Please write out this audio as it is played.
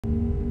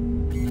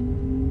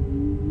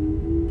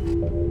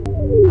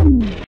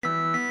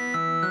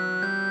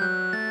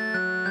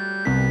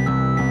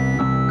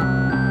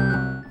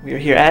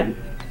here at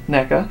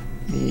NECA,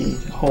 the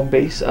home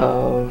base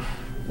of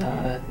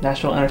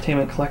National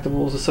Entertainment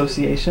Collectibles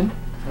Association.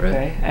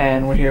 Okay,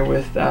 and we're here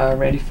with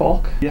Randy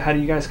Falk. How do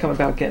you guys come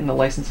about getting the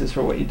licenses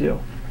for what you do?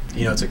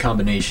 You know, it's a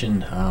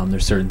combination.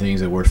 There's certain things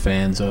that we're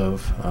fans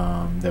of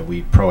that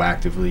we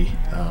proactively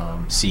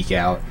seek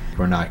out.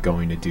 We're not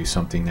going to do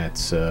something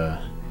that's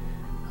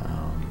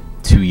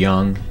too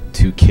young,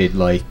 too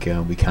kid-like.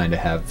 We kind of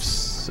have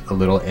a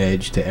little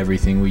edge to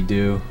everything we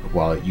do.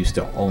 While it used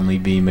to only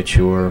be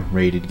mature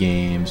rated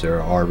games or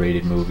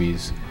R-rated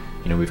movies,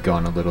 you know, we've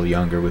gone a little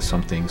younger with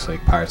some things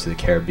like Pirates of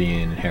the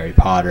Caribbean and Harry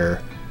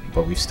Potter,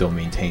 but we've still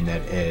maintained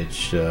that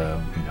edge, you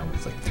know,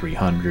 with like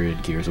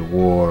 300, Gears of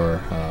War,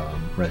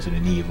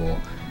 Resident Evil.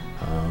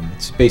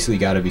 It's basically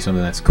got to be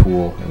something that's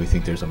cool, and we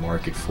think there's a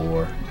market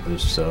for.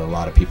 There's a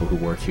lot of people who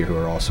work here who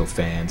are also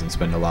fans and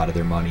spend a lot of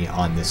their money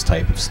on this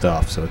type of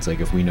stuff. So it's like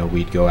if we know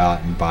we'd go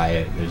out and buy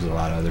it, there's a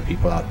lot of other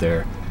people out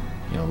there,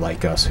 you know,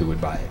 like us who would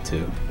buy it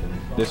too.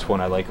 This one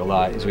I like a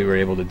lot is we were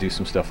able to do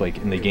some stuff like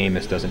in the game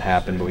this doesn't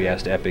happen, but we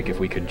asked Epic if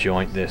we could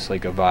joint this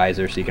like a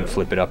visor so you can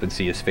flip it up and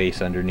see his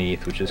face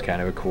underneath, which is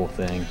kind of a cool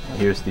thing.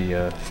 Here's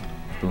the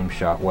boom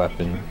shot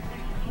weapon.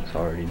 It's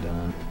already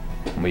done.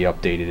 And we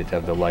updated it to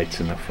have the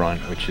lights in the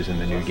front, which is in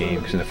the new game,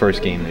 because in the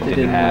first game it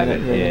didn't have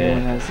it.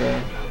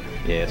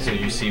 Yeah. So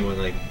you see when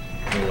like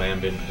the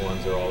lambent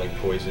ones are all like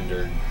poisoned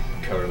or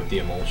covered with the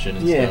emulsion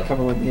and stuff. Yeah,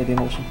 covered with the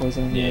emulsion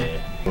poison. Yeah.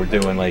 We're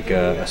doing like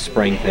a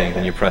spring thing.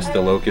 When you press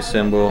the locust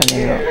symbol,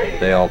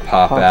 they all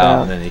pop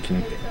out, and then they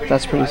can.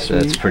 That's pretty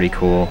sweet. That's pretty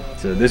cool.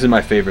 So this is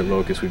my favorite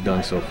locust we've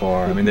done so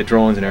far. I mean, the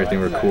drones and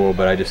everything were cool,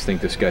 but I just think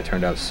this guy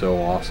turned out so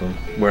awesome.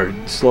 We're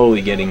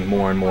slowly getting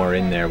more and more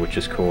in there, which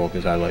is cool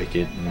because I like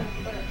it. And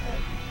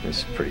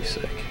it's pretty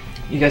sick.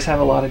 You guys have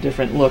a lot of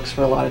different looks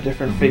for a lot of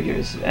different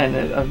figures, and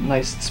a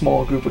nice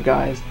small group of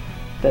guys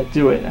that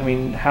do it. I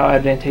mean, how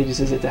advantageous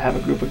is it to have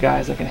a group of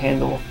guys that can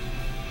handle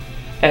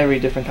every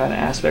different kind of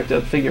aspect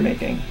of figure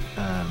making?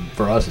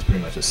 For us, it's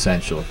pretty much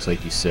essential because,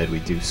 like you said, we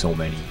do so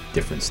many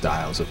different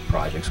styles of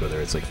projects, whether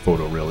it's like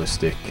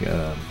photorealistic,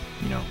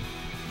 you know,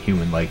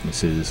 human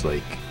likenesses,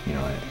 like, you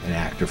know, an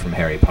actor from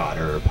Harry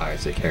Potter or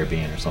Pirates of the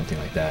Caribbean or something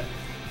like that,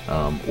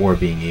 or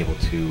being able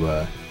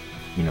to,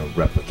 you know,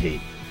 replicate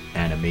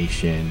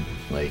animation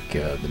like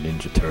the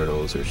Ninja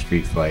Turtles or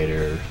Street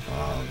Fighter.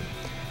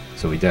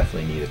 So we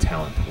definitely need a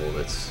talent pool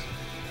that's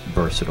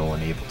versatile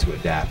and able to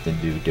adapt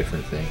and do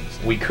different things.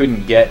 We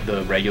couldn't get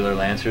the regular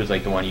Lancers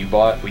like the one you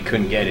bought. We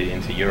couldn't get it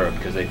into Europe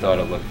because they thought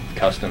it looked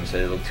custom, so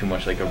it looked too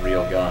much like a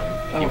real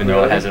gun. Even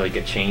though it has like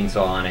a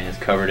chainsaw on it, it's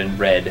covered in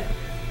red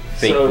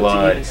fake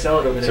blood. To even sell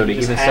it over there, so to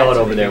even sell it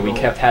over there, we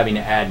kept having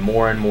to add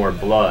more and more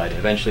blood.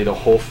 Eventually the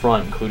whole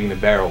front, including the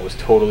barrel, was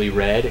totally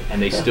red,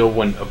 and they still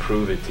wouldn't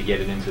approve it to get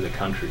it into the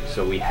country.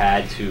 So we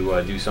had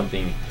to do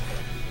something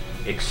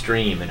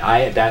extreme, and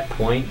I at that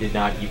point did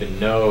not even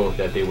know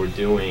that they were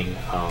doing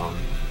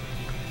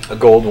a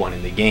gold one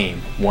in the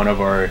game. One of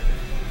our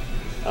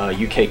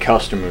UK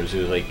customers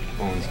who like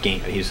owns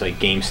he's like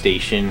Game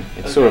Station.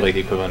 It's sort of like the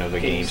equivalent of a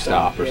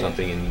GameStop or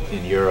something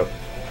in Europe.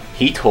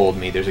 He told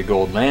me there's a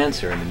gold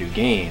Lancer in the new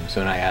game. So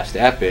then I asked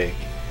Epic,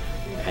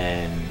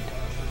 and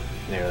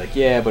they were like,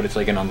 yeah, but it's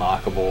like an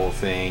unlockable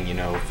thing, you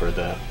know, for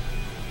the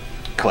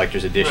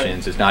collector's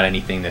editions. It's not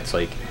anything that's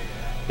like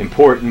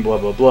important, blah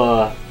blah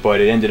blah. But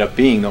it ended up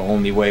being the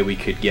only way we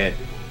could get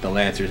the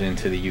Lancers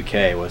into the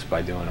UK was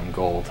by doing them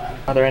gold.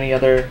 Are there any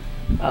other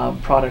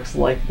products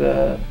like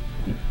the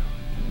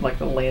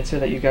Lancer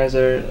that you guys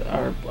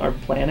are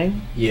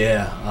planning?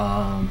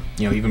 Yeah,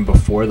 you know, even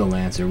before the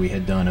Lancer, we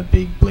had done a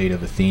big Blade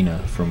of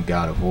Athena from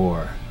God of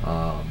War,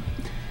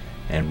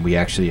 and we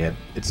actually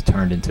it's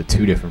turned into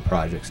two different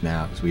projects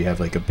now, because we have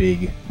like a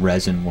big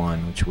resin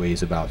one which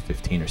weighs about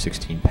 15 or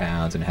 16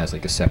 pounds and has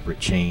like a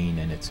separate chain,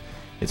 and it's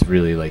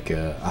really like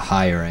a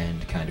higher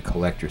end kind of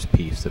collector's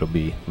piece that'll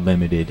be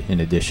limited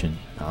in edition.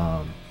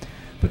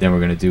 But then we're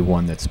going to do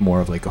one that's more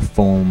of like a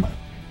foam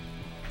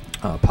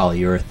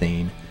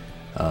polyurethane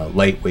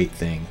lightweight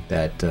thing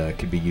that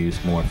could be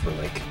used more for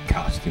like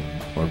costume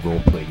or role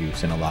play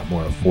use, and a lot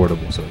more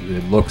affordable. So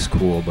it looks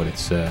cool, but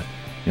it's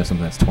you know,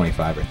 something that's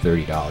 $25 or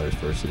 $30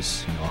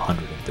 versus, you know,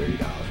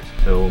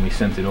 $130. So when we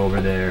sent it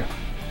over there,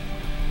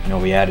 you know,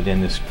 we added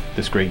in this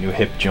great new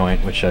hip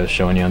joint, which I was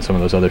showing you on some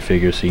of those other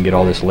figures, so you can get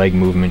all this leg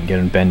movement, get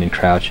them bend and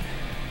crouch.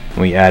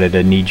 And we added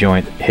a knee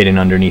joint hidden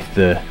underneath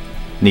the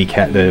knee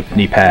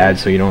pad,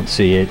 so you don't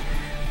see it.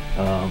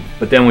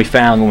 But then we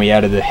found when we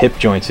added the hip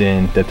joints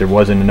in that there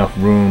wasn't enough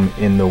room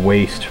in the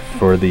waist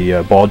for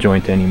the ball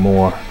joint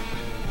anymore,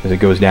 as it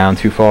goes down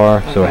too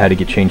far, so it had to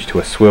get changed to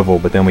a swivel.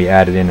 But then we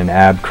added in an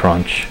ab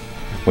crunch,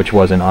 which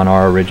wasn't on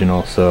our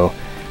original, so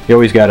you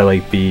always got to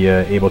like be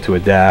able to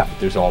adapt.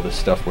 There's all this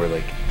stuff where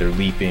like they're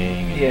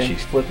leaping and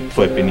she's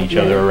flipping each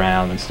other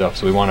around and stuff,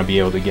 so we want to be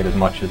able to get as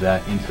much of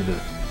that into the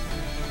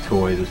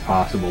toys as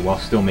possible while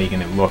still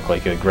making it look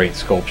like a great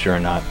sculpture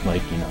and not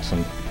like, you know,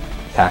 some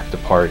packed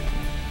apart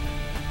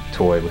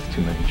toy with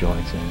too many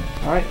joints in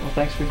it. Alright, well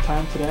thanks for your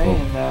time today,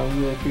 and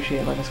we really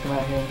appreciate letting us come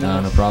out here and do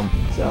this. No problem.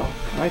 So,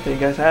 alright, there you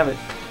guys have it.